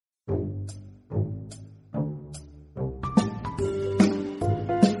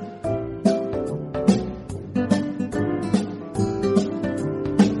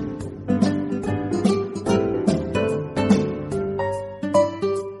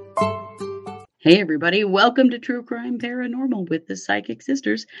Hey, everybody. Welcome to True Crime Paranormal with the Psychic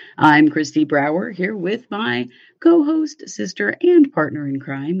Sisters. I'm Kristi Brower here with my co host, sister, and partner in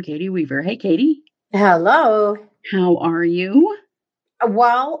crime, Katie Weaver. Hey, Katie. Hello. How are you?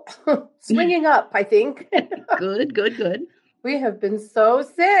 Well, swinging up, I think. Good. We have been so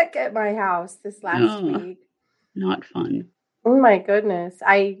sick at my house this last Oh, week. not fun. Oh my goodness.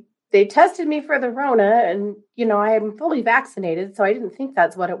 They tested me for the Rona and I am fully vaccinated, so I didn't think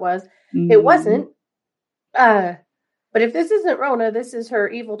that's what it was. It wasn't. But if this isn't Rona, this is her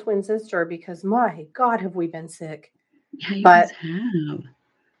evil twin sister because my God, have we been sick. Yeah, you But guys have.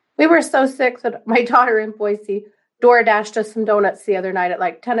 we were so sick that my daughter in Boise door dashed us some donuts the other night at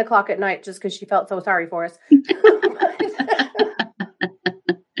like 10 o'clock at night just because she felt so sorry for us.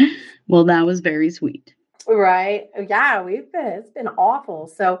 Well, that was very sweet. Right. Yeah, it's been awful.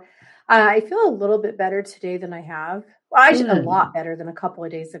 So I feel a little bit better today than I have. Well, a lot better than a couple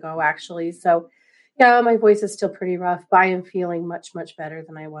of days ago, actually. So yeah, my voice is still pretty rough, but I am feeling much, much better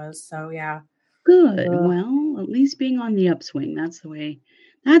than I was. So yeah. Good. Well, at least being on the upswing. That's the way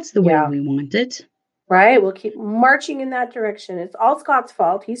we want it. Right. We'll keep marching in that direction. It's all Scott's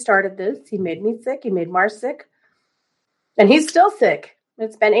fault. He started this. He made me sick. He made Mars sick. And he's still sick.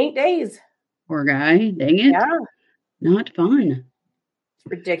 It's been 8 days. Poor guy. Dang it. Yeah. Not fun.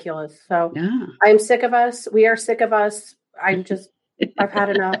 It's ridiculous. So yeah. I'm sick of us. We are sick of us. I've had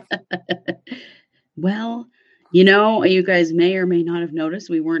enough. Well, you guys may or may not have noticed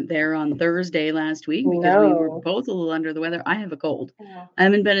we weren't there on Thursday last week because we were both a little under the weather. I have a cold. Yeah. I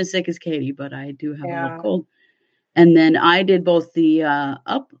haven't been as sick as Katie, but I do have a little cold. And then I did both the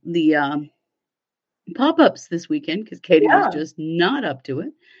pop-ups this weekend because Katie was just not up to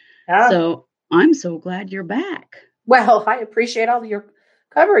it. Yeah. So I'm so glad you're back. Well, I appreciate all your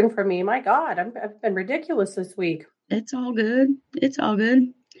covering for me. My God, I've been ridiculous this week. It's all good.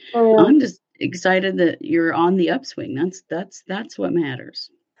 I'm just excited that you're on the upswing. That's what matters.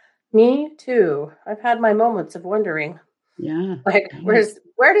 Me too. I've had my moments of wondering. Yeah. Like, where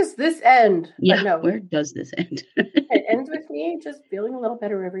does this end? Yeah. But no. Where does this end? It ends with me just feeling a little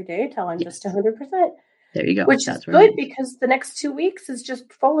better every day till I'm just 100%. There you go. Which is good because the next 2 weeks is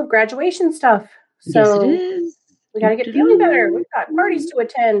just full of graduation stuff. So yes, it is. We got to get feeling better. We've got parties to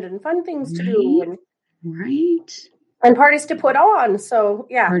attend and fun things to do. And parties to put on. So,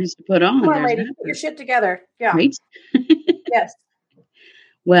 yeah. Parties to put on. Come on, lady. Put your shit together. Yeah. Right? Yes.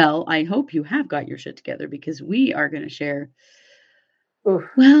 Well, I hope you have got your shit together because we are going to share. Oof.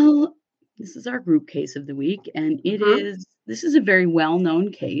 Well, this is our group case of the week. And this is a very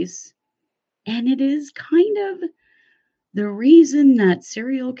well-known case. And it is kind of the reason that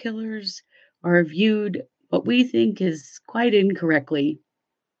serial killers are viewed what we think is quite incorrectly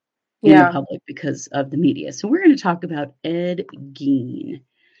in the public because of the media. So we're going to talk about Ed Gein.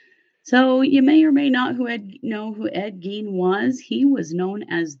 So you may or may not know who Ed Gein was. He was known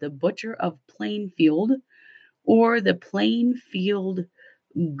as the Butcher of Plainfield or the Plainfield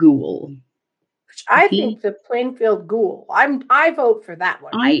Ghoul. I think the Plainfield Ghoul. I vote for that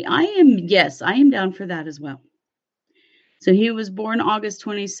one. I am down for that as well. So he was born August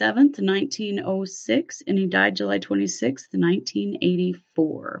 27th, 1906, and he died July 26th,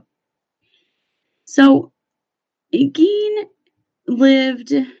 1984. So Gein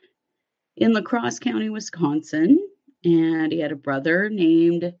lived in La Crosse County, Wisconsin, and he had a brother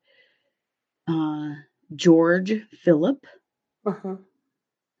named George Philip,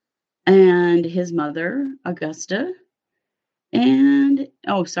 and his mother, Augusta, and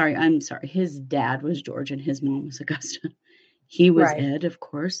his dad was George and his mom was Augusta. He was Ed, of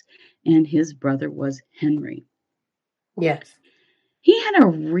course, and his brother was Henry. Yes. He had a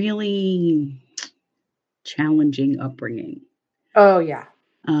really challenging upbringing. Oh, yeah.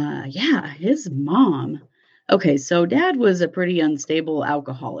 His mom. Okay, so dad was a pretty unstable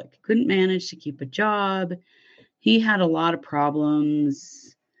alcoholic. Couldn't manage to keep a job. He had a lot of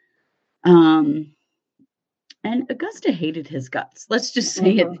problems. And Augusta hated his guts. Let's just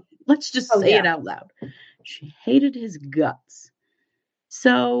say it. Let's just say it out loud. She hated his guts.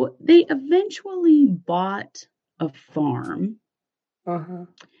 So they eventually bought a farm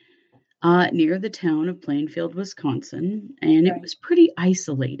near the town of Plainfield, Wisconsin, and it was pretty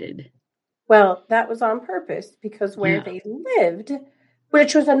isolated. Well, that was on purpose because where they lived,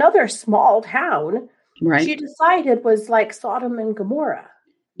 which was another small town, she decided was like Sodom and Gomorrah.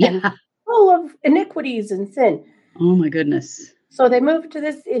 And full of iniquities and sin. Oh, my goodness. So they moved to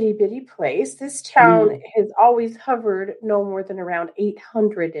this itty-bitty place. This town has always hovered no more than around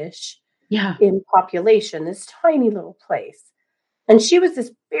 800-ish in population, this tiny little place. And she was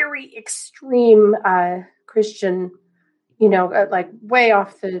this very extreme Christian, like way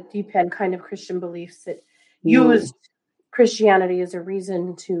off the deep end kind of Christian beliefs that used Christianity as a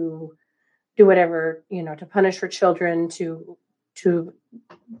reason to do whatever, to punish her children, to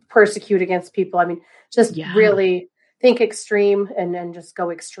persecute against people. I mean, just really think extreme and then just go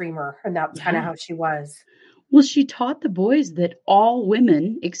extremer. And that's kind of how she was. Well, she taught the boys that all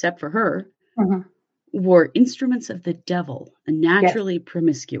women, except for her, were instruments of the devil and naturally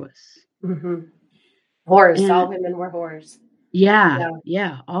promiscuous. Whores. All women were whores. Yeah.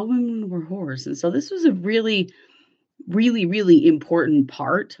 All women were whores. And so this was a really, really, really important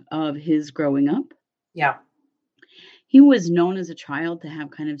part of his growing up. Yeah. He was known as a child to have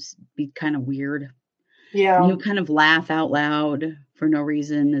be kind of weird. Yeah. And he would kind of laugh out loud for no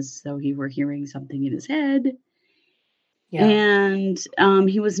reason, as though he were hearing something in his head. Yeah. And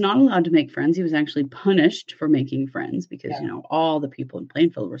he was not allowed to make friends. He was actually punished for making friends because, all the people in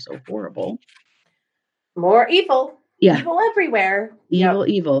Plainfield were so horrible. More evil. Yeah. Evil everywhere.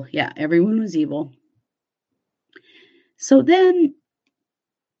 Evil. Yeah, everyone was evil. So then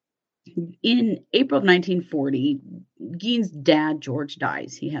in April of 1940, Gein's dad, George,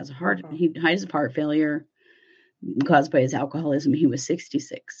 dies. He has he dies of heart failure caused by his alcoholism. He was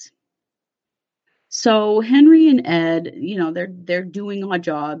 66. So Henry and Ed, they're doing odd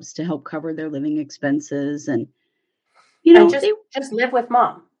jobs to help cover their living expenses, and they just live with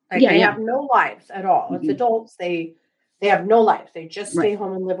mom. Like they have no lives at all. As adults, they have no lives. They just stay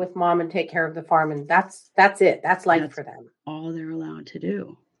home and live with mom and take care of the farm, and that's it. That's life for them. All they're allowed to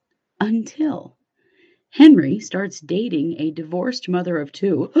do. Until Henry starts dating a divorced mother of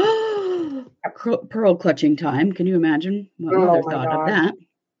two. Pearl clutching time. Can you imagine what mother thought of that?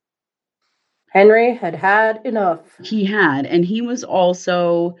 Henry had enough. He had, and he was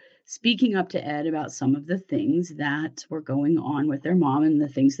also speaking up to Ed about some of the things that were going on with their mom and the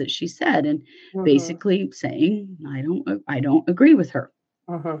things that she said, and basically saying, I don't agree with her.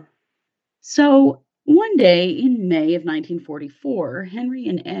 So one day in May of 1944, Henry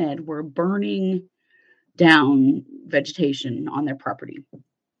and Ed were burning down vegetation on their property.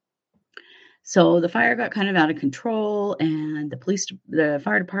 So the fire got kind of out of control, and the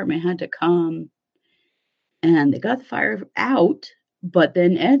fire department had to come, and they got the fire out. But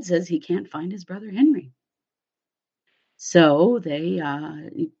then Ed says he can't find his brother Henry. So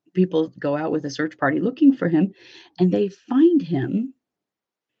people go out with a search party looking for him, and they find him.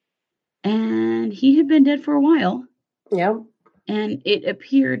 And he had been dead for a while. Yeah. And it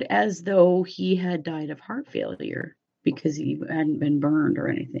appeared as though he had died of heart failure because he hadn't been burned or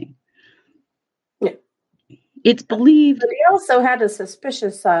anything. Yeah. It's believed. But he also had a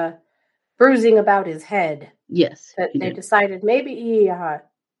suspicious bruising about his head. Yes. That they decided maybe he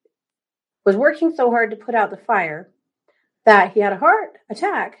was working so hard to put out the fire that he had a heart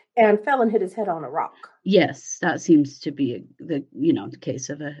attack and fell and hit his head on a rock. Yes, that seems to be the case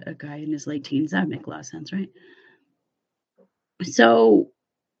of a guy in his late teens. That would make a lot of sense, right? So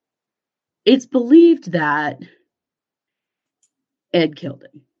it's believed that Ed killed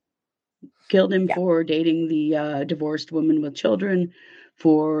him. Killed him for dating the divorced woman with children,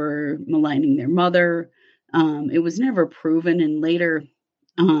 for maligning their mother. It was never proven, and later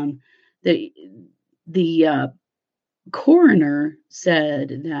the coroner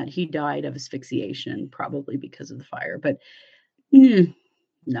said that he died of asphyxiation, probably because of the fire. But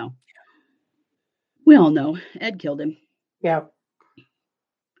no. We all know Ed killed him. Yeah.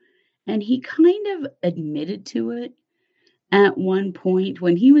 And he kind of admitted to it at one point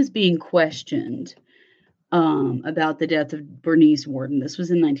when he was being questioned about the death of Bernice Warden. This was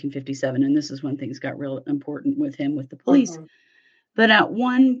in 1957, and this is when things got real important with him, with the police. But at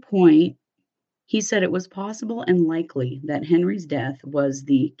one point, he said it was possible and likely that Henry's death was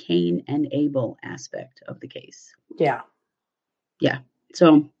the Cain and Abel aspect of the case. Yeah. Yeah.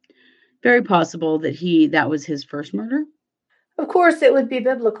 So very possible that was his first murder. Of course, it would be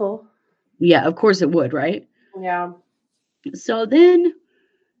biblical. Yeah, of course it would, right? Yeah. So then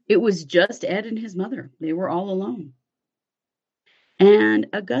it was just Ed and his mother. They were all alone. And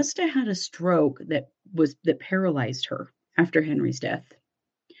Augusta had a stroke that paralyzed her after Henry's death.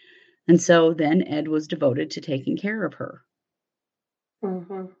 And so then Ed was devoted to taking care of her.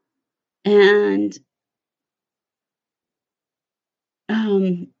 And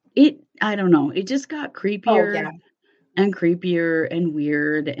I don't know, it just got creepier and creepier and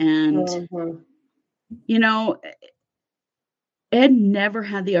weird. And, Ed never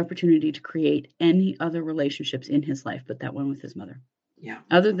had the opportunity to create any other relationships in his life but that one with his mother. Yeah.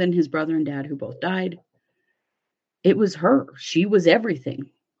 Other than his brother and dad, who both died, it was her. She was everything.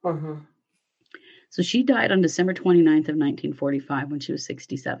 So she died on December 29th of 1945 when she was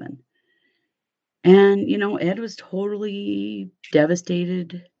 67. And, Ed was totally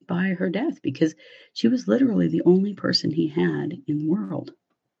devastated by her death because she was literally the only person he had in the world.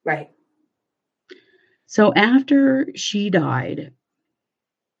 Right. So after she died,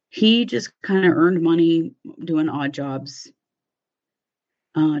 he just kind of earned money doing odd jobs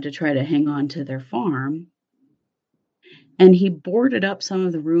to try to hang on to their farm. And he boarded up some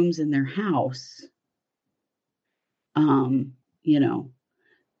of the rooms in their house, um, you know,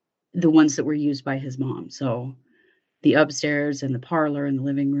 the ones that were used by his mom. So the upstairs and the parlor and the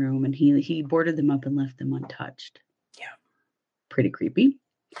living room, and he boarded them up and left them untouched. Yeah. Pretty creepy.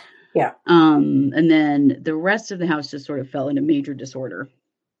 Yeah. And then the rest of the house just sort of fell into major disorder.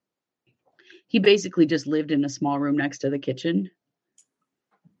 He basically just lived in a small room next to the kitchen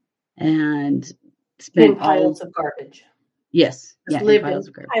and In spent piles of garbage. Yes. Just Yeah, in lived in piles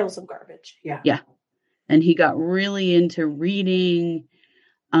of garbage. piles of garbage. Yeah. Yeah. And he got really into reading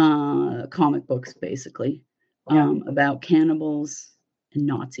comic books, basically, Yeah. about cannibals and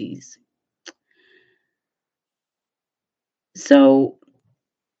Nazis. So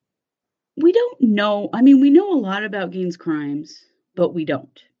we don't know. I mean, we know a lot about Gein's crimes, but we don't.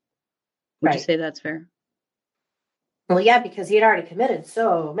 Would you Right. say that's fair? Well, yeah, because he had already committed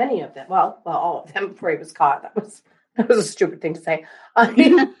so many of them. Well, all of them before he was caught. That was a stupid thing to say. But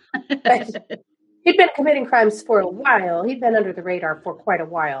he'd been committing crimes for a while. He'd been under the radar for quite a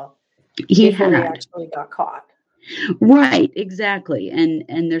while He before he had. actually got caught. Right, exactly.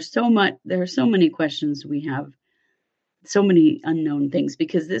 And there are so many questions we have, so many unknown things,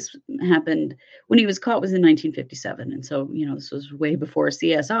 because this happened when he was caught was in 1957, and so, this was way before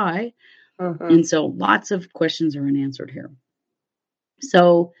CSI, Mm-hmm. and so lots of questions are unanswered here.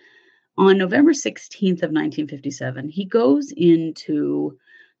 So, on November 16th of 1957, he goes into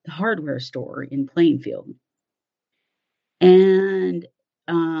the hardware store in Plainfield, and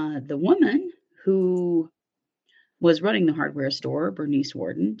the woman who was running the hardware store, Bernice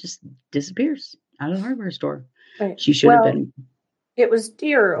Warden, just disappears out of the hardware store. Right. She should have Well, been. it was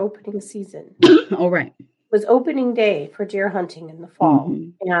deer opening season. Oh, right. It was opening day for deer hunting in the fall.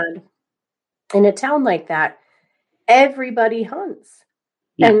 Mm-hmm. And in a town like that, everybody hunts.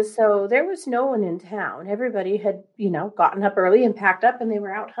 Yeah, And so there was no one in town. Everybody had, gotten up early and packed up and they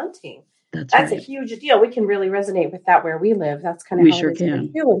were out hunting. that's That's a right. huge deal. We can really resonate with that where we live. That's kind of We how it sure is here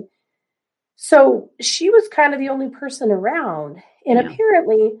can. too. And so she was kind of the only person around. And Yeah,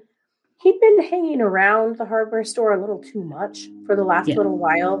 apparently he'd been hanging around the hardware store a little too much for the last yeah. little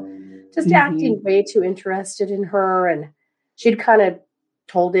while, just Mm-hmm. acting way too interested in her. And she'd kind of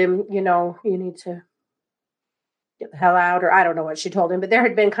told him, you need to get the hell out, or I don't know what she told him, but there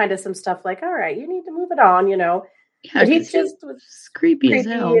had been kind of some stuff like, all right, you need to move it on, Yeah, but he because he's just was creepy as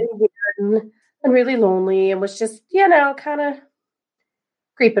creepy hell. and weird and really lonely and was just, kind of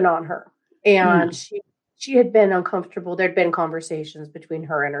creeping on her. Yeah, And she had been uncomfortable. There'd been conversations between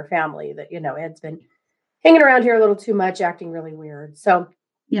her and her family that, Ed's been hanging around here a little too much, acting really weird. So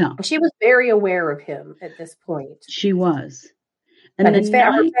yeah. she was very aware of him at this point. She was. And And the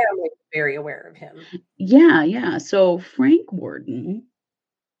her night, family was very aware of him. yeah. So Frank Warden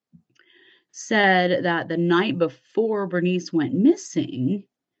said that the night before Bernice went missing,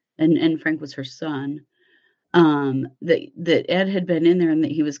 and Frank was her son, that Ed had been in there and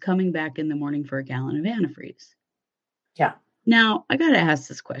that he was coming back in the morning for a gallon of antifreeze. Yeah. Now, I got to ask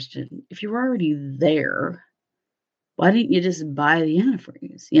this question. If you're already there, why didn't you just buy the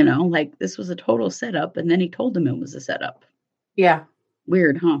antifreeze? Like this was a total setup, and then he told him it was a setup. Yeah.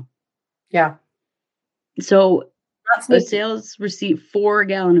 Weird, huh? Yeah. So Not a sneaky. sales receipt for a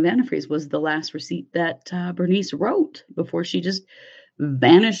gallon of antifreeze was the last receipt that Bernice wrote before she just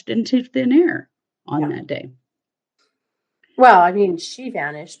vanished into thin air on Yeah. that day. Well, I mean, she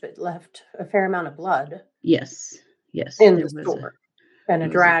vanished, but left a fair amount of blood Yes, in there the was store and a there was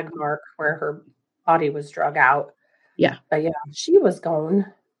a drag mark where her body was drug out. yeah. But yeah, she was gone.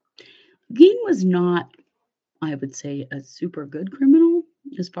 Gein was not, I would say, a super good criminal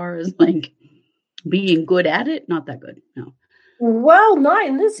as far as like being good at it. Not that good, no. Well, not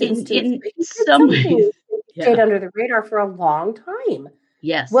in this instance, In but he did some some ways, things that stayed yeah. under the radar for a long time. We'll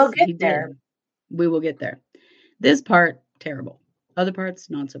Yes, get he there. did. We will get there. This part, terrible. Other parts,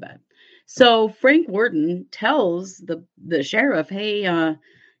 not so bad. So Frank Warden tells the sheriff, "Hey, Ed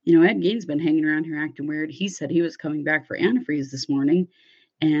Gein's been hanging around here acting weird. He said he was coming back for antifreeze this morning,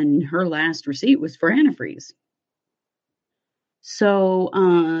 and her last receipt was for antifreeze."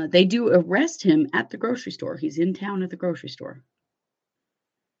 So they do arrest him at the grocery store. He's in town at the grocery store,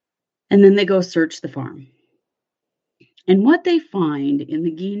 and then they go search the farm. And what they find in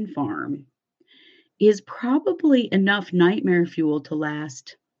the Gein farm is probably enough nightmare fuel to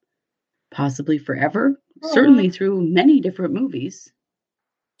last possibly forever, certainly through many different movies.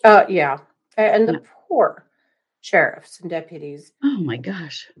 Yeah. And the poor sheriffs and deputies. Oh my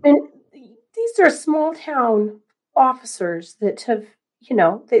gosh. And these are small town officers that have,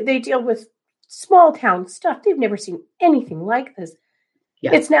 they deal with small town stuff. They've never seen anything like this.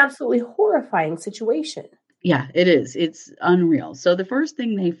 Yeah. It's an absolutely horrifying situation. Yeah, it is. It's unreal. So the first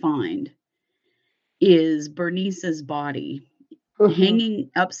thing they find is Bernice's body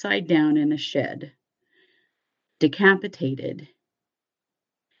hanging upside down in a shed, decapitated.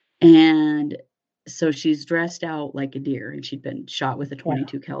 And so she's dressed out like a deer, and she'd been shot with a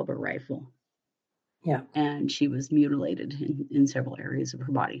 .22 caliber rifle. Yeah. And she was mutilated in several areas of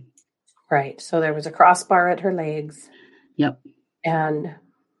her body. Right. So there was a crossbar at her legs. Yep. And,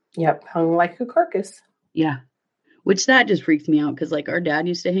 hung like a carcass. Yeah. Which that just freaks me out because, like, our dad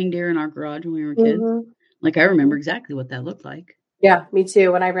used to hang deer in our garage when we were kids. Like, I remember exactly what that looked like. Yeah, me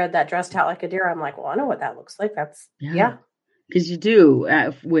too. When I read that dressed out like a deer, I'm like, well, I know what that looks like. That's, Because you do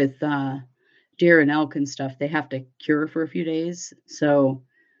with deer and elk and stuff, they have to cure for a few days. So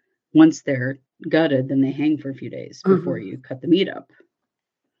once they're gutted, then they hang for a few days before you cut the meat up.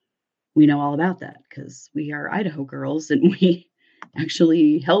 We know all about that because we are Idaho girls and we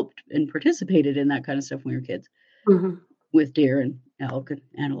actually helped and participated in that kind of stuff when we were kids with deer and elk and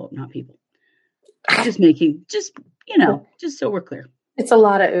antelope, not people. Just so we're clear. It's a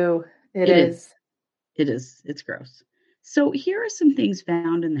lot of ooh. It is. It is. It's gross. So here are some things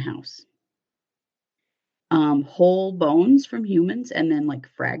found in the house. Whole bones from humans and then like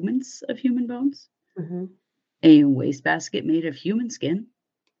fragments of human bones. A wastebasket made of human skin.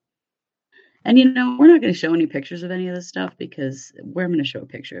 And, we're not going to show any pictures of any of this stuff because we're going to show a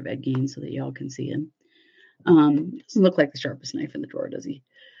picture of Ed Gein so that y'all can see him. Doesn't look like the sharpest knife in the drawer, does he?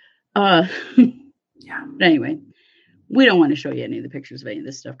 But anyway, we don't want to show you any of the pictures of any of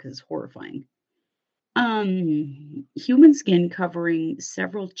this stuff because it's horrifying. Human skin covering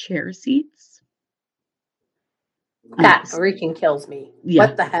several chair seats. That freaking kills me. Yeah.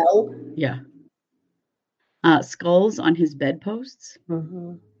 What the hell? Yeah. Skulls on his bedposts.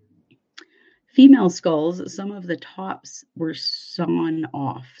 Female skulls, some of the tops were sawn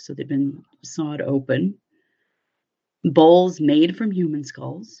off, so they've been sawed open. Bowls made from human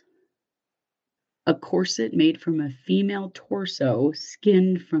skulls. A corset made from a female torso,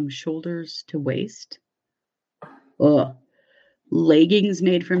 skinned from shoulders to waist. Ugh. Leggings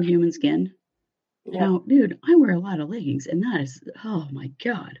made from human skin. Now, dude, I wear a lot of leggings, and that is, oh my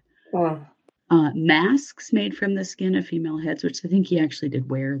God. Masks made from the skin of female heads, which I think he actually did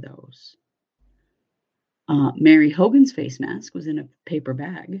wear those. Mary Hogan's face mask was in a paper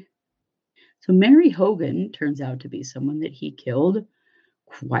bag. So Mary Hogan turns out to be someone that he killed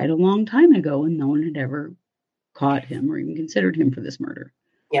quite a long time ago, and no one had ever caught him or even considered him for this murder.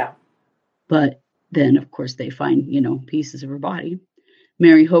 Yeah. But then, of course, they find, pieces of her body.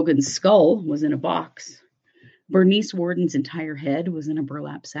 Mary Hogan's skull was in a box. Bernice Worden's entire head was in a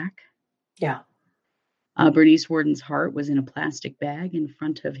burlap sack. Yeah. Bernice Worden's heart was in a plastic bag in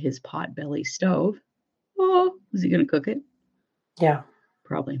front of his potbelly stove. Oh, was he going to cook it? Yeah.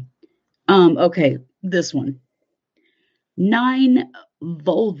 Probably. Okay, this one. 9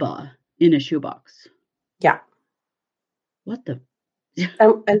 vulva in a shoebox. Yeah. What the?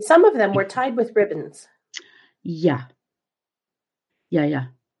 And some of them were tied with ribbons. Yeah. Yeah.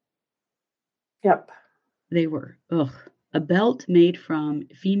 Yep. They were. Ugh. A belt made from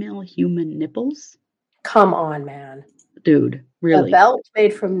female human nipples. Come on, man. Dude, really? A belt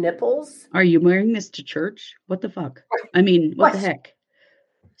made from nipples? Are you wearing this to church? What the fuck? I mean, what the heck?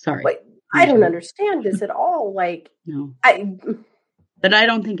 Sorry. Wait, I don't understand this at all. Like, no. But I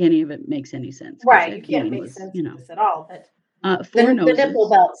don't think any of it makes any sense. Right. You can't make sense of this at all. But the nipple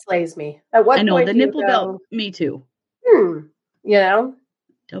belt slays me. At what point? I know, the nipple belt, me too.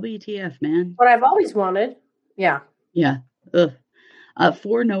 WTF, man. What I've always wanted. Yeah. Yeah. Ugh.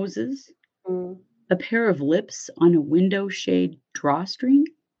 4 noses. A pair of lips on a window shade drawstring.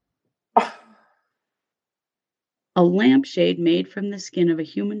 Oh. A lampshade made from the skin of a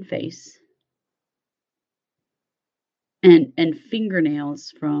human face. And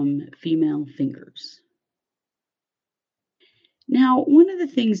fingernails from female fingers. Now, one of the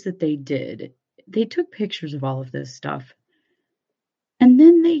things that they did, they took pictures of all of this stuff, and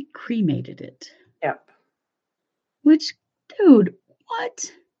then they cremated it. Yep. Which, dude,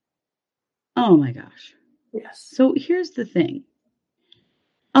 what? Oh my gosh. Yes. So here's the thing.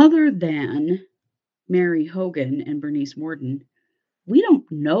 Other than Mary Hogan and Bernice Worden, we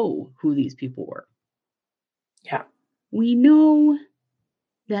don't know who these people were. Yeah. We know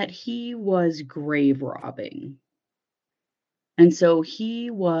that he was grave robbing. And so he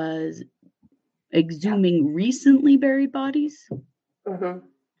was exhuming recently buried bodies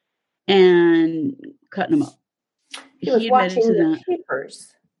and cutting them up. He was He admitted watching to the that.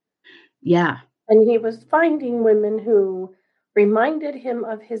 papers. Yeah. And he was finding women who reminded him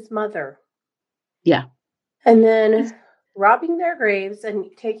of his mother. Yeah. And then robbing their graves and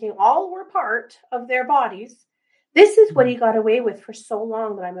taking all or part of their bodies. This is what he got away with for so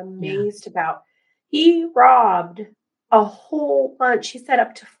long that I'm amazed about. He robbed a whole bunch. He said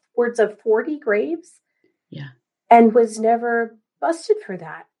up to upwards of 40 graves. Yeah. And was never busted for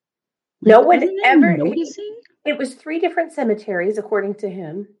that. Like, No one wasn't it ever. noticing? It was 3 different cemeteries, according to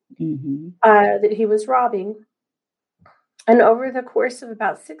him, Mm-hmm. that he was robbing. And over the course of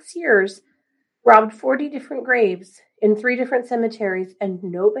about 6 years, robbed 40 different graves in 3 different cemeteries, and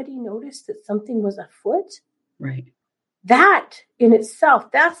nobody noticed that something was afoot. Right. That in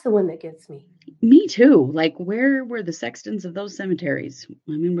itself, that's the one that gets me. Me too. Like, where were the sextons of those cemeteries?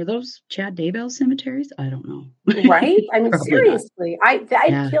 I mean, were those Chad Daybell cemeteries? I don't know. Right? I mean, Probably not. seriously,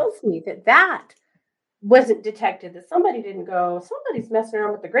 it kills me that wasn't detected, that somebody didn't go, somebody's messing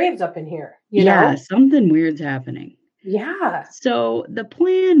around with the graves up in here, you know? Something weird's happening. Yeah. So the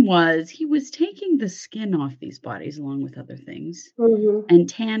plan was he was taking the skin off these bodies along with other things and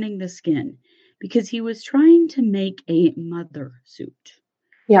tanning the skin because he was trying to make a mother suit.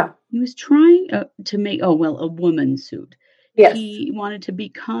 Yeah. He was trying to make, a woman suit. Yes. He wanted to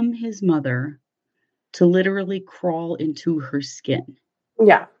become his mother, to literally crawl into her skin.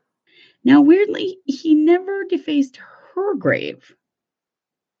 Yeah. Now, weirdly, he never defaced her grave.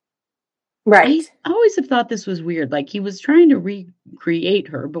 Right. I always have thought this was weird. Like, he was trying to recreate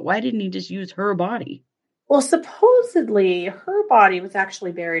her, but why didn't he just use her body? Well, supposedly her body was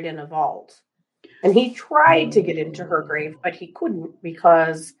actually buried in a vault. And he tried to get into her grave, but he couldn't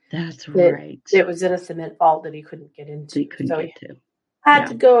because That's right. it was in a cement vault that he couldn't get into. They couldn't So get he to. had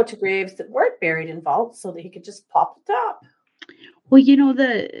to go to graves that weren't buried in vaults so that he could just pop the top. Well, you know,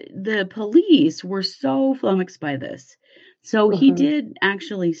 the police were so flummoxed by this. So he did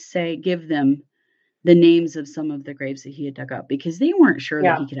actually give them the names of some of the graves that he had dug up because they weren't sure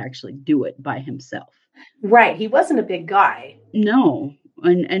that he could actually do it by himself. Right. He wasn't a big guy. No.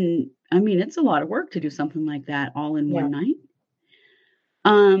 And I mean, it's a lot of work to do something like that all in one night.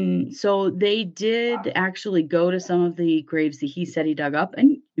 So they did actually go to some of the graves that he said he dug up,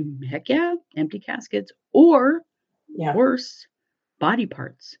 and heck yeah, empty caskets or worse, body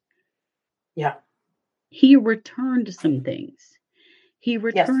parts. Yeah. He returned some things. He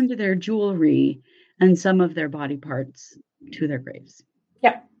returned their jewelry and some of their body parts to their graves.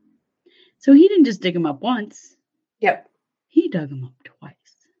 Yeah. So he didn't just dig them up once. Yep. He dug them up twice.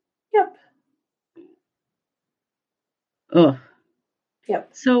 Yep. Ugh. Yep.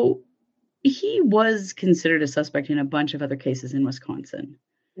 So he was considered a suspect in a bunch of other cases in Wisconsin.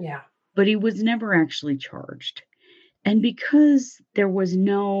 Yeah. But he was never actually charged. And because there was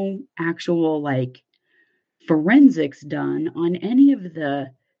no actual forensics done on any of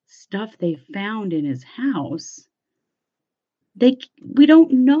the stuff they found in his house, we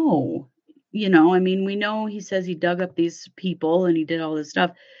don't know. You know, I mean, we know he says he dug up these people and he did all this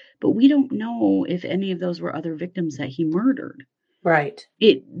stuff, but we don't know if any of those were other victims that he murdered. Right.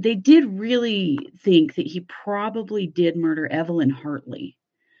 They did really think that he probably did murder Evelyn Hartley.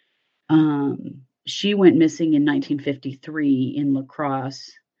 She went missing in 1953 in La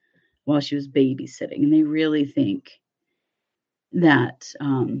Crosse while she was babysitting, and they really think that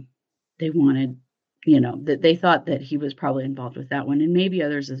they wanted, that they thought that he was probably involved with that one, and maybe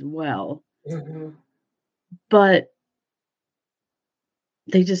others as well. But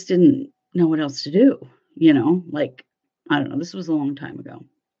they just didn't know what else to do, I don't know. This was a long time ago.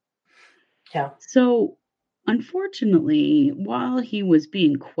 Yeah. So, unfortunately, while he was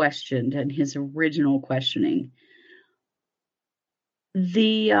being questioned in his original questioning,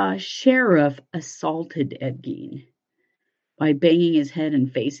 the sheriff assaulted Ed Gein by banging his head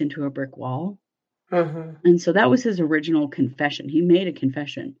and face into a brick wall. And so that was his original confession. He made a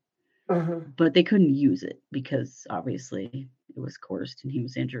confession, but they couldn't use it because obviously it was coerced and he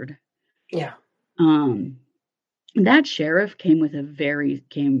was injured. Yeah. That sheriff came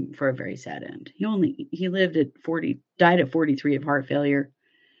for a very sad end. He lived at 40, died at 43 of heart failure.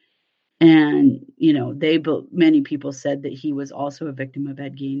 And, many people said that he was also a victim of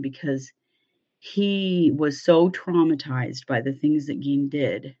Ed Gein because he was so traumatized by the things that Gein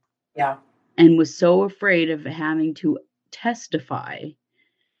did. Yeah. And was so afraid of having to testify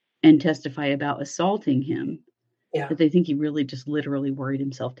about assaulting him that they think he really just literally worried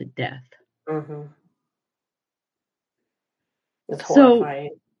himself to death. It's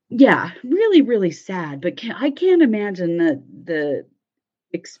horrifying. Yeah, really, really sad, but I can't imagine the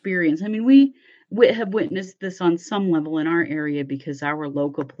experience. I mean, we have witnessed this on some level in our area because our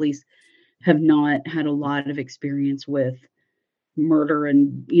local police have not had a lot of experience with murder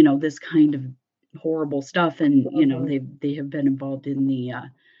and, this kind of horrible stuff, and, Mhm. they have been involved in the,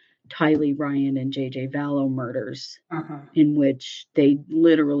 Tylee Ryan and JJ Vallow murders, Mhm. in which they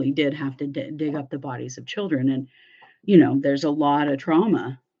literally did have to dig up the bodies of children, and, there's a lot of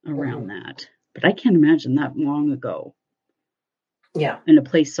trauma around Mhm. that, but I can't imagine that long ago Yeah. in a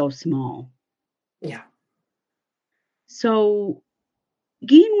place so small. Yeah. So,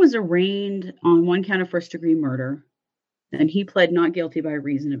 Gein was arraigned on one count of first-degree murder, and he pled not guilty by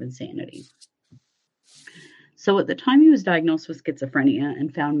reason of insanity. So at the time, he was diagnosed with schizophrenia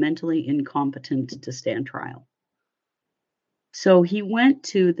and found mentally incompetent to stand trial. So he went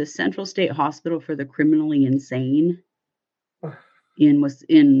to the Central State Hospital for the Criminally Insane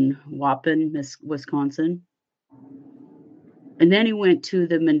in Waupun, Wisconsin. And then he went to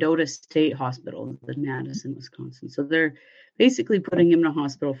the Mendota State Hospital in Madison, Wisconsin. So they're basically putting him in a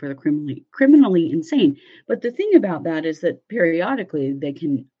hospital for the criminally insane. But the thing about that is that periodically they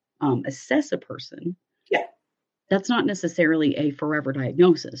can assess a person. Yeah. That's not necessarily a forever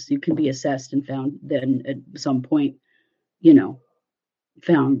diagnosis. You can be assessed and found then at some point, you know,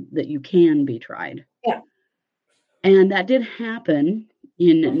 found that you can be tried. Yeah. And that did happen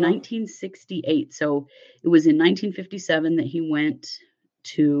in Mhm. 1968. So it was in 1957 that he went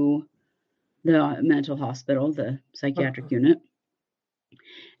to the mental hospital, the psychiatric Mhm. unit.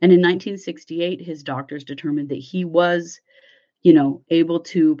 And in 1968, his doctors determined that he was, able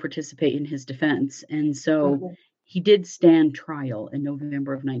to participate in his defense. And so Mhm. he did stand trial in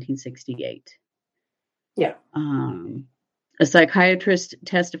November of 1968. Yeah. Um, a psychiatrist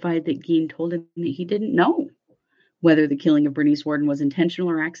testified that Gein told him that he didn't know whether the killing of Bernice Worden was intentional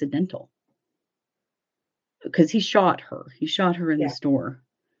or accidental because he shot her. He shot her in the Yeah. store.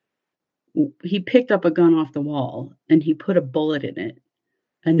 He picked up a gun off the wall and he put a bullet in it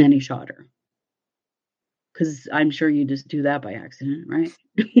and then he shot her. Because I'm sure you just do that by accident, right?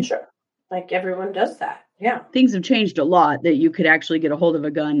 Sure. Like everyone does that. Yeah. Things have changed a lot that you could actually get a hold of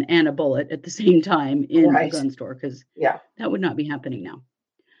a gun and a bullet at the same time in a Right. gun store because Yeah. that would not be happening now.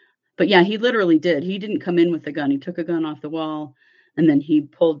 But yeah, he literally did. He didn't come in with the gun. He took a gun off the wall and then he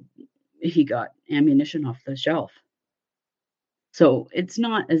got ammunition off the shelf. So it's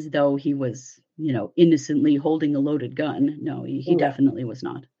not as though he was, innocently holding a loaded gun. No, he No. definitely was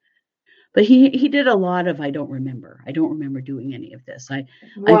not. But he did a lot of I don't remember. I don't remember doing any of this. I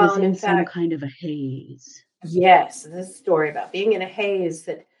Well, was and in in some fact, kind of a haze. yes, this story about being in a haze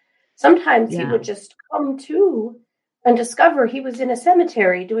that sometimes he Yeah. would just come to and discover he was in a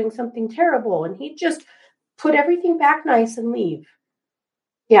cemetery doing something terrible and he'd just put everything back nice and leave.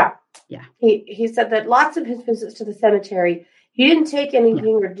 Yeah. Yeah. He said that lots of his visits to the cemetery, he didn't take Yeah.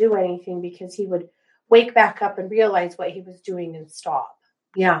 anything or do anything because he would wake back up and realize what he was doing and stop.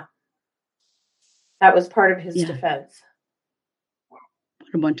 Yeah. That was part of his Yeah. defense. What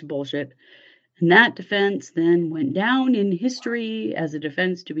a bunch of bullshit. And that defense then went down in history as a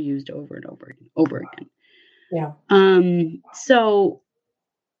defense to be used over and over again. Yeah. So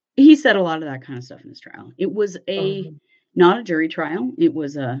he said a lot of that kind of stuff in his trial. It was Mhm. not a jury trial. It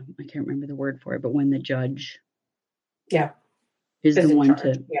was I can't remember the word for it, but when the judge Yeah. is the Is in one charge.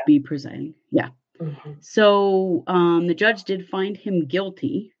 to Yeah. be presiding. Yeah. Mhm. So the judge did find him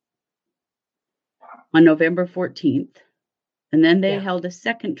guilty on November 14th. And then they Yeah. held a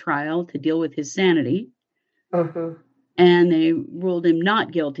second trial to deal with his sanity. Mhm. And they ruled him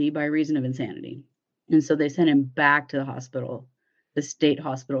not guilty by reason of insanity. And so they sent him back to the hospital, the state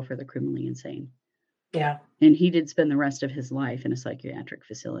hospital for the criminally insane. Yeah. And he did spend the rest of his life in a psychiatric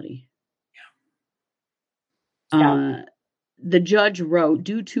facility. Yeah. The judge wrote,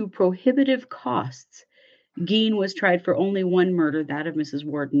 due to prohibitive costs, Gein was tried for only one murder, that of Mrs.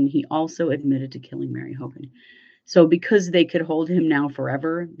 Worden. He also admitted to killing Mary Hogan. So because they could hold him now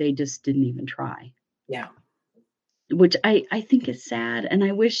forever, they just didn't even try. Yeah. Which I think is sad, and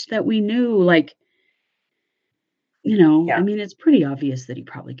I wish that we knew, like, I Yeah. mean, it's pretty obvious that he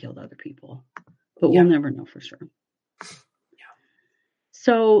probably killed other people, but we'll Yeah. never know for sure.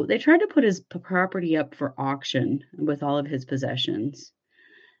 So they tried to put his property up for auction with all of his possessions.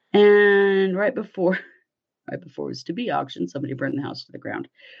 And right before it was to be auctioned, somebody burned the house to the ground,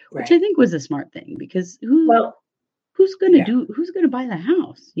 which I Right. think was a smart thing because Well, yeah. who's gonna buy the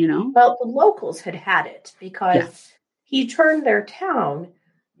house, you know? Well, the locals had it Yeah, because he turned their town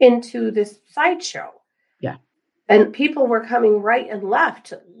into this sideshow. yeah, And people were coming right and left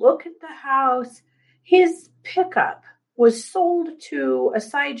to look at the house. His pickup was sold to a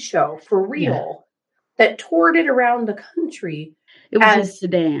sideshow for Yeah. real that toured it around the country It was his as,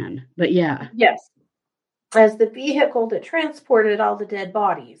 sedan, but yeah. yes, as the vehicle that transported all the dead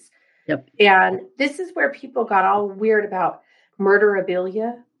bodies. Yep. And this is where people got all weird about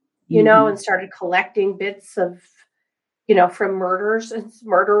murderabilia, Mhm. and started collecting bits of, from murderers and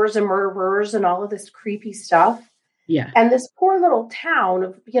murderers and all of this creepy stuff. Yeah. And this poor little town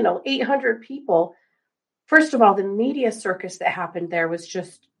of, 800 people. First of all, the media circus that happened there was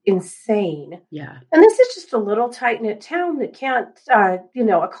just insane. Yeah. And this is just a little tight knit town that can't,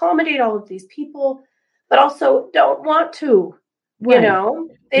 accommodate all of these people, but also don't want to. Right.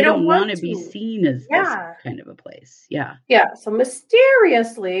 They They don't don't want wanna be to. seen as this Yeah. kind of a place. Yeah. Yeah. So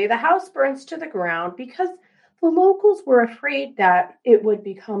mysteriously, the house burns to the ground because the locals were afraid that it would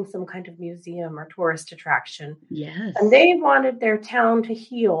become some kind of museum or tourist attraction. And Yes. they wanted their town to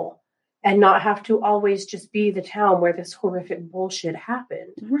heal and not have to always just be the town where this horrific bullshit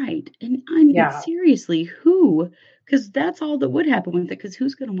happened. Right. And I mean, Yeah. seriously, who? Because that's all that would happen with it. Because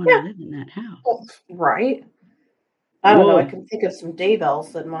who's gonna wanna Yeah. live in that Well, house? right. I don't know. I Whoa. can think of some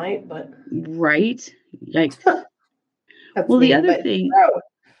Daybells that might, but Right? Yikes. that's Well, the me. other But thing oh,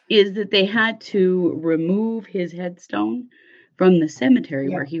 is that they had to remove his headstone from the cemetery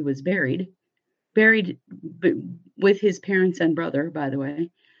yeah. where he was buried b with his parents and brother, by the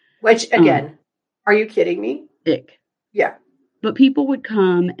way, Which um, again, are you kidding me? Dick. Yeah. But people would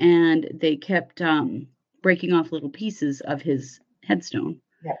come and they kept, breaking off little pieces of his headstone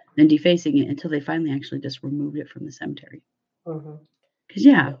Yeah. and defacing it until they finally actually just removed it from the cemetery. Hmm. 'Cause,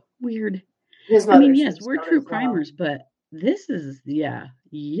 yeah, Yeah. weird. His I mean, mother's yes, we're tombstone true as well. crimers, but this is yeah,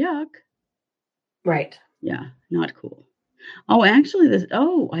 yuck. Right. Yeah, not cool. Oh, actually,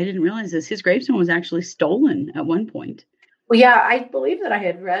 I didn't realize this. His gravestone was actually stolen at one point. Well, yeah, I believe that I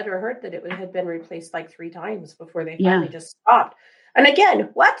had read or heard that had been replaced like 3 times before they finally Yeah, just stopped. And again,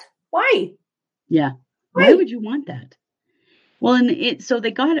 what? Why? yeah. Why Why? would you want that? Well, so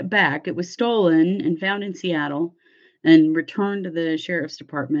they got it back. It was stolen and found in Seattle and returned to the sheriff's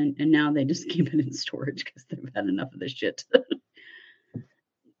department, and now they just keep it in storage because 'cause they've had enough of this shit.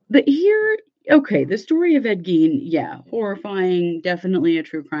 But here okay, the story of Ed Gein, yeah, horrifying, definitely a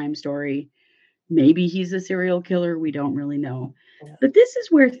true crime story. Maybe he's a serial killer, we don't really know. Yeah. But this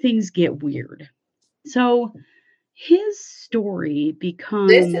is where things get weird. So, his story This is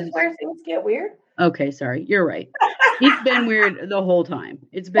becomes where things get weird. okay, sorry, you're right. It's been weird the whole time.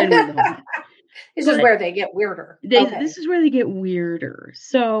 It's been weird the whole time. This is But where they get weirder. this Okay. is where they get weirder.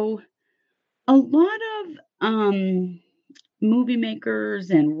 So, a lot of, movie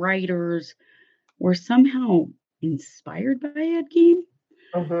makers and writers were somehow inspired by Ed Gein.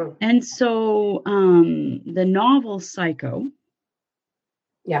 Hmm. And so, the novel Psycho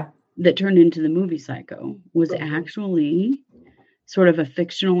Yeah. that turned into the movie Psycho was Hmm. actually sort of a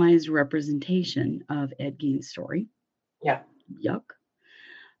fictionalized representation of Ed Gein's story. Yeah. Yuck.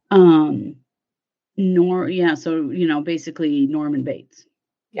 Um, yeah, so, basically Norman Bates.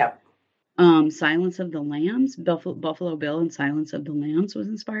 Yeah. Silence of the Lambs, Buffalo Bill and Silence of the Lambs was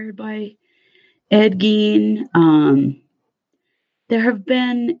inspired by Ed Gein. There have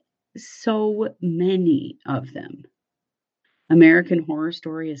been so many of them. American Horror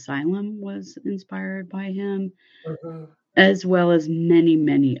Story Asylum was inspired by him, Hmm. as well as many,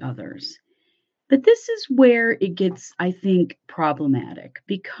 many others. But this is where it gets, I think, problematic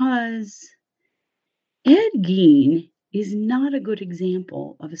because Ed Gein is not a good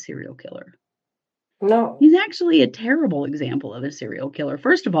example of a serial killer. No. He's actually a terrible example of a serial killer.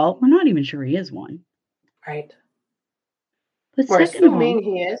 First of all, we're not even sure he is one. Right. But We're second of all, assuming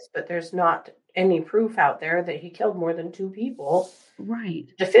he is, but there's not any proof out there that he killed more than 2 people. right.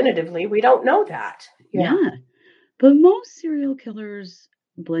 Definitively, we don't know that. Yeah. Yeah. But most serial killers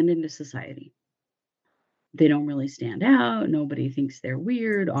blend into society. They don't really stand out. Nobody thinks they're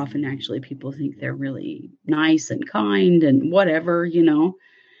weird. Often, actually, people think they're really nice and kind and whatever.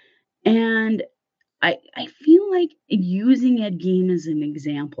 And I feel like using Ed Gein as an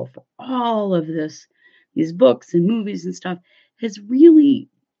example for all of these books and movies and stuff has really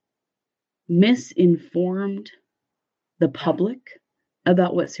misinformed the Yeah. public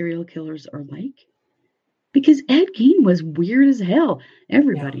about what serial killers are like. Because Ed Gein was weird as hell. Yeah.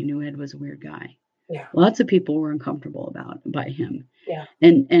 Everybody knew Ed was a weird guy. Yeah. Lots of people were uncomfortable by him. Yeah.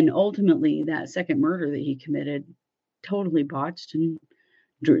 And ultimately that second murder that he committed totally botched and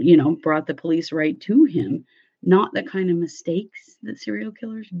brought the police right to him. Not the kind of mistakes that serial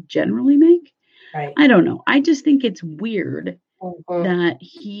killers generally make. Right. I don't know. I just think it's weird Hmm. that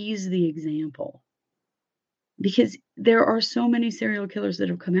he's the example because there are so many serial killers that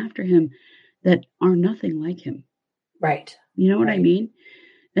have come after him that are nothing like him. Right. You know what I Right. mean?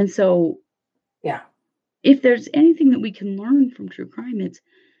 And so Yeah. if there's anything that we can learn from true crime, it's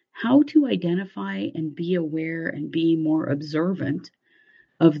how to identify and be aware and be more observant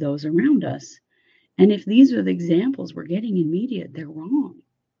of those around us. And if these are the examples we're getting in media, they're wrong.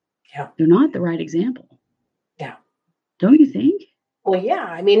 Yeah. They're not the right example. Yeah. Don't you think? Well, yeah.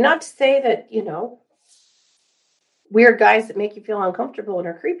 I mean, not to say that, weird guys that make you feel uncomfortable and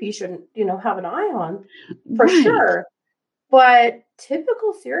are creepy you shouldn't, have an eye on for Right. sure. But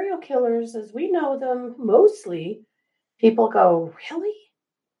typical serial killers, as we know them mostly, people go, really?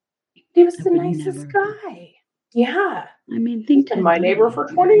 He was I the would nicest never. guy. Yeah. I mean, He's think been Ted my Bundy, neighbor for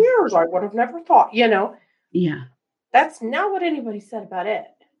you 20 guys. years. I would have never thought, Yeah. That's not what anybody said about it.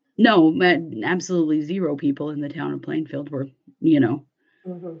 No, absolutely zero people in the town of Plainfield were,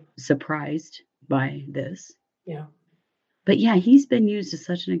 Mm-hmm. surprised by this. Yeah. But yeah, he's been used as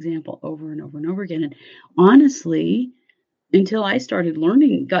such an example over and over and over again. And honestly, until I started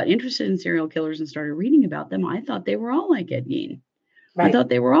learning, got interested in serial killers and started reading about them, I thought they were all like Ed Gein. I Right. thought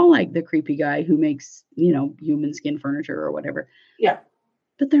they were all like the creepy guy who makes, human skin furniture or whatever. Yeah.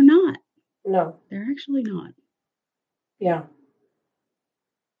 But they're not. No. They're actually not. Yeah.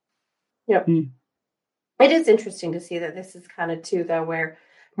 Yep. Mm. It is interesting to see that this is kind of too, though, where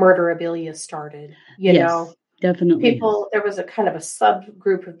murderabilia started. Yes, definitely is. People, there was a kind of a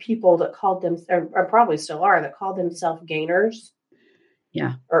subgroup of people that called them, or probably still are, that called themselves gainers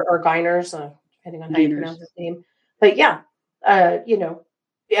Yeah, or Gainers, depending on how you pronounce gainers. his name. But yeah, uh, you know,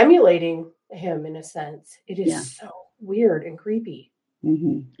 emulating him in a sense. It Yeah, is so weird and creepy.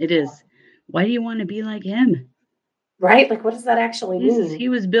 it is. Why do you want to be like him? Right? Like, what does that actually Jesus, mean? he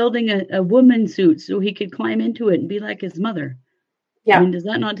was building a woman suit so he could climb into it and be like his mother. I Yeah. mean, does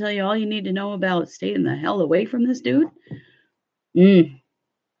that not tell you all you need to know about staying the hell away from this dude? Mm,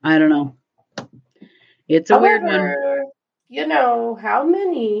 I don't know. It's a weird one. However, how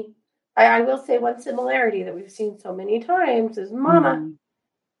many, I will say one similarity that we've seen so many times is mama. Mhm.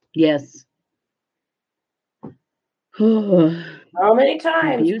 Yes. How many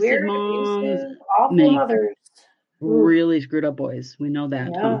times? Abusive Weird, moms abusive, awful make mothers. Oof. really screwed up boys. We know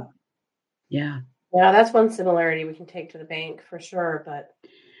that, huh? Yeah. Yeah. Yeah, that's one similarity we can take to the bank for sure. But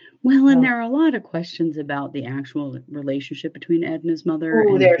Well, and um, there are a lot of questions about the actual relationship between Ed and his mother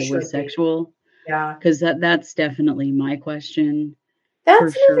ooh, and if there it was should be. sexual, Yeah. because that's definitely my question for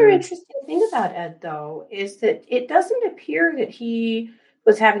That's another sure. interesting thing about Ed, though, is that it doesn't appear that he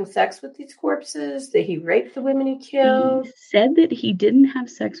was having sex with these corpses, that he raped the women he He killed. said that he didn't have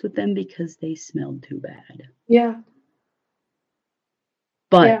sex with them because they smelled too bad. Yeah.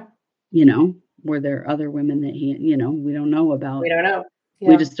 But, Yeah. were there other women that we don't know about. We don't know.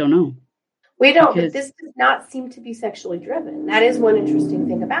 We Yeah. just don't know We don't, but because, this does not seem to be sexually driven. That is one interesting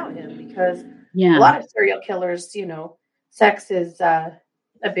thing about him because a yeah, lot of serial killers, sex is a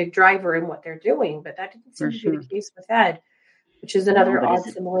big driver in what they're doing, but that didn't for seem to be the sure. case with Ed, which is No, another odd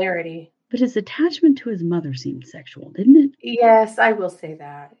similarity. but his attachment to his mother seemed sexual, didn't it? Yes, I will say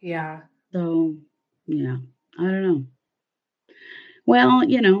that. Yeah. So, yeah, I don't know. Well,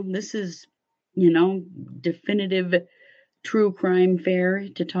 this is, definitive true crime fare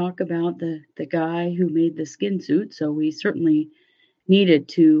to talk about the guy who made the skin suit. So we certainly needed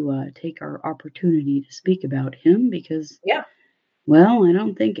to take our opportunity to speak about him because, Yeah. well, I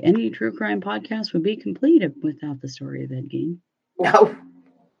don't think any true crime podcast would be complete without the story of Ed Gein. No.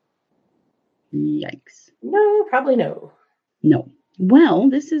 Yikes. No, probably no. No. Well,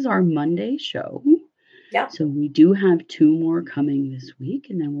 this is our Monday show. Yeah. So we do have 2 more coming this week,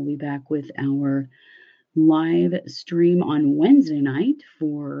 and then we'll be back with our live stream on Wednesday night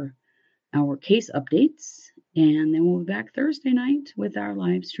for our case updates. And then we'll be back Thursday night with our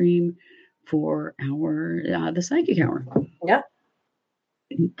live stream for our the psychic hour. Yeah.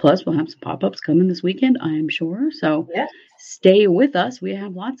 Plus, we'll have some pop-ups coming this weekend, I'm sure. So Yeah. stay with us. We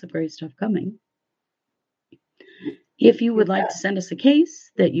have lots of great stuff coming. If you would like to send us a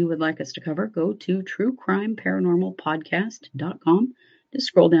case that you would like us to cover, go to truecrimeparanormalpodcast.com. Just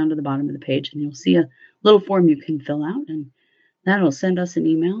scroll down to the bottom of the page and you'll see a little form you can fill out, and that'll send us an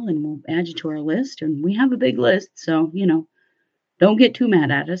email and we'll add you to our list. And we have a big list, so, don't get too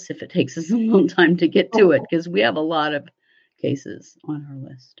mad at us if it takes us a long time to get to it, because we have a lot of cases on our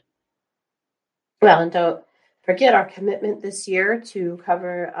list. Well, and don't forget our commitment this year to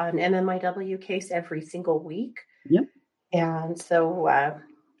cover an MMIW case every single week. Yep. And so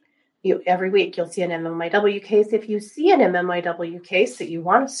every week you'll see an MMIW case. If you see an MMIW case that you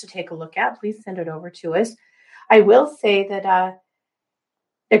want us to take a look at, please send it over to us. I will say that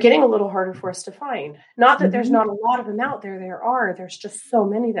they're getting a little harder for us to find. Not that there's not a lot of them out there. There's just so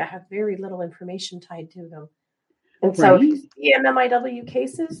many that have very little information tied to them. And so if you see MMIW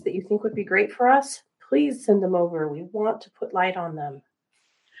cases that you think would be great for us, please send them over. We want to put light on them.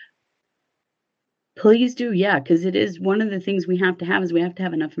 Please do, yeah, because it is one of the things we have to have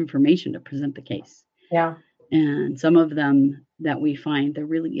enough information to present the case. Yeah. And some of them that we find there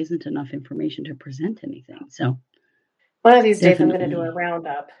really isn't enough information to present anything. So one of these days I'm going to do a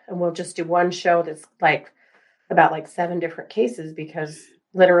roundup, and we'll just do one show that's about 7 different cases, because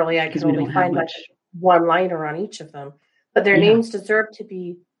literally I can only find one liner on each of them. But their names deserve to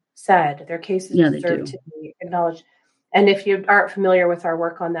be said. Their cases deserve to be acknowledged. And if you aren't familiar with our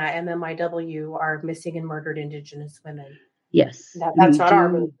work on that, MMIW are Missing and Murdered Indigenous Women. Yes. That's not our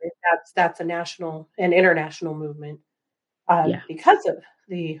movement. That's a national and international movement because of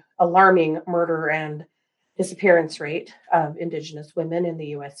the alarming murder and disappearance rate of Indigenous women in the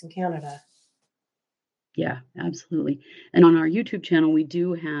U.S. and Canada. Yeah, absolutely. And on our YouTube channel, we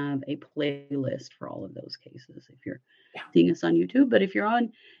do have a playlist for all of those cases if you're seeing us on YouTube. But if you're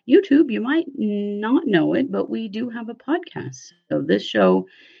on YouTube, you might not know it, but we do have a podcast. So this show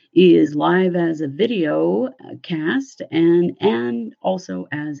is live as a video cast and also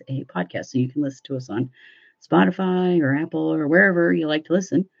as a podcast. So you can listen to us on Spotify or Apple or wherever you like to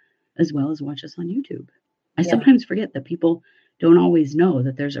listen, as well as watch us on YouTube. I sometimes forget that people don't always know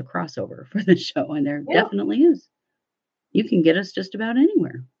that there's a crossover for the show, and there definitely is. You can get us just about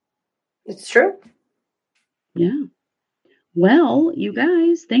anywhere. It's true. Yeah. Well, you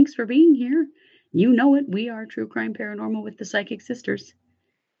guys, thanks for being here. You know it. We are True Crime Paranormal with the Psychic Sisters.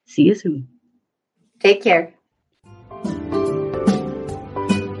 See you soon. Take care.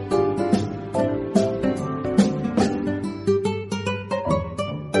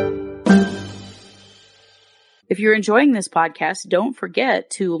 If you're enjoying this podcast, don't forget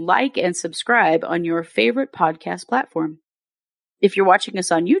to like and subscribe on your favorite podcast platform. If you're watching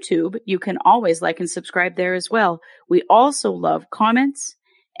us on YouTube, you can always like and subscribe there as well. We also love comments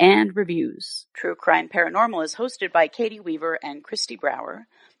and reviews. True Crime Paranormal is hosted by Katie Weaver and Kristi Brower,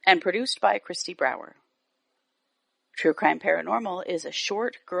 and produced by Kristi Brower. True Crime Paranormal is a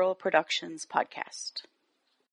Short Girl Productions podcast.